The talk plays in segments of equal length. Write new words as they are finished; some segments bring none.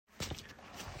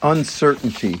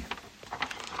Uncertainty.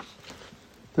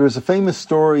 There is a famous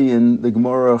story in the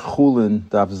Gemara Chulin,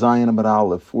 Daf Zayin Amud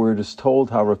Aleph, where it is told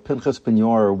how Rav Pinchas ben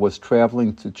Yair was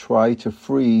traveling to try to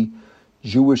free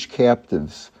Jewish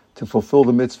captives to fulfill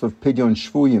the mitzvah of Pidyon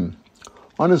Shvuyim.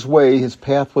 On his way, his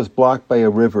path was blocked by a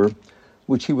river,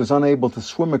 which he was unable to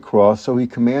swim across, so he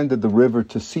commanded the river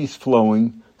to cease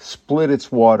flowing, split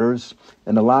its waters,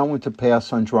 and allow him to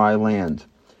pass on dry land.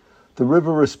 The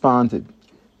river responded,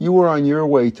 "You are on your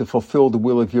way to fulfill the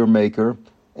will of your Maker,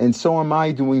 and so am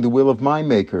I doing the will of my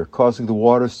Maker, causing the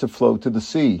waters to flow to the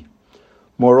sea.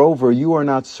 Moreover, you are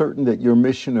not certain that your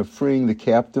mission of freeing the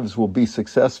captives will be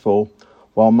successful,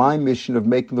 while my mission of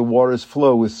making the waters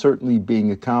flow is certainly being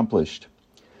accomplished."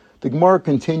 The Gemara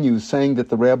continues, saying that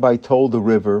the rabbi told the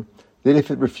river that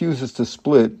if it refuses to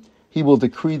split, he will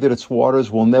decree that its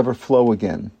waters will never flow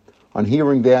again. On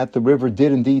hearing that, the river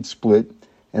did indeed split,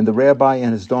 and the rabbi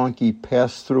and his donkey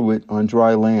passed through it on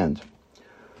dry land.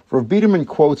 Rav Biderman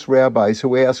quotes rabbis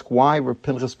who ask why Rav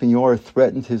Pinchas ben Yair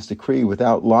threatened his decree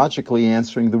without logically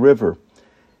answering the river.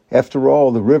 After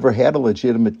all, the river had a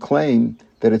legitimate claim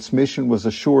that its mission was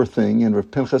a sure thing, and Rav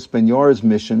Pinchas ben Yair's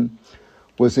mission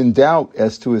was in doubt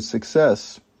as to its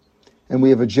success. And we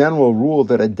have a general rule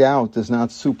that a doubt does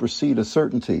not supersede a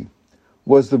certainty.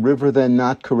 Was the river then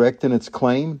not correct in its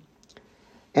claim?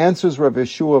 Answers Rav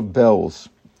Yeshua of Belz.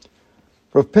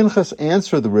 Rav Pinchas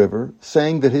answered the river,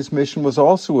 saying that his mission was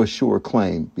also a sure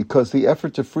claim, because the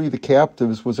effort to free the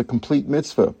captives was a complete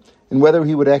mitzvah, and whether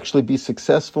he would actually be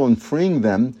successful in freeing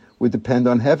them would depend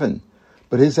on heaven.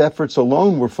 But his efforts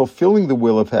alone were fulfilling the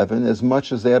will of heaven as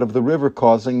much as that of the river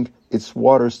causing its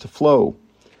waters to flow.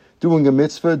 Doing a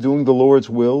mitzvah, doing the Lord's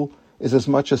will, is as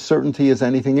much a certainty as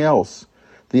anything else.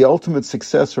 The ultimate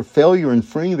success or failure in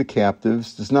freeing the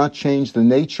captives does not change the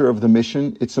nature of the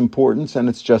mission, its importance, and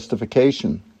its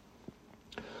justification.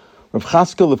 Rav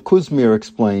Chaskel of Kuzmir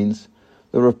explains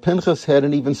that Rav Pinchas had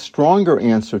an even stronger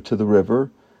answer to the river,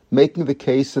 making the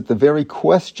case that the very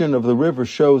question of the river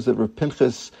shows that Rav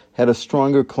Pinchas had a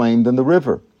stronger claim than the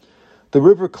river. The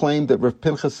river claimed that Rav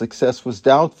Pinchas' success was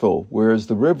doubtful, whereas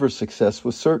the river's success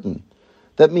was certain.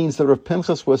 That means that Rav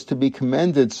Pinchas was to be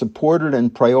commended, supported,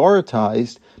 and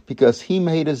prioritized because he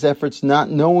made his efforts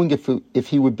not knowing if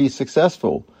he would be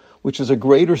successful, which is a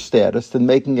greater status than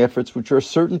making efforts which are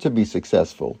certain to be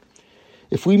successful.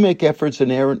 If we make efforts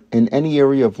in any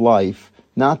area of life,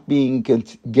 not being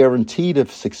guaranteed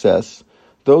of success,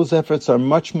 those efforts are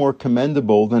much more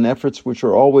commendable than efforts which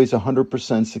are always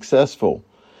 100% successful.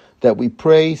 That we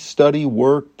pray, study,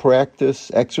 work, practice,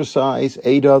 exercise,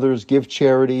 aid others, give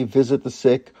charity, visit the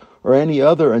sick, or any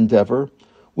other endeavor,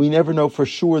 we never know for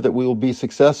sure that we will be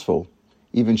successful.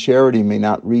 Even charity may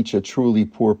not reach a truly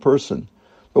poor person.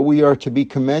 But we are to be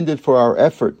commended for our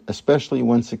effort, especially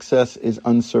when success is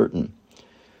uncertain.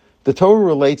 The Torah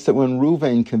relates that when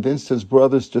Reuven convinced his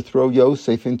brothers to throw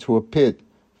Yosef into a pit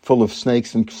full of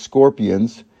snakes and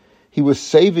scorpions, he was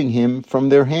saving him from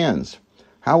their hands.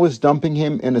 How is dumping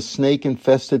him in a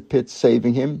snake-infested pit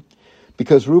saving him?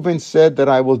 Because Reuben said that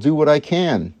I will do what I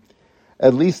can.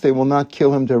 At least they will not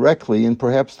kill him directly, and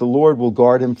perhaps the Lord will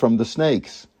guard him from the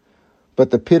snakes.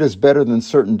 But the pit is better than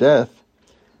certain death.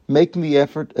 Making the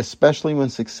effort, especially when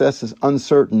success is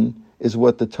uncertain, is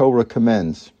what the Torah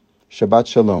commends. Shabbat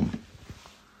Shalom.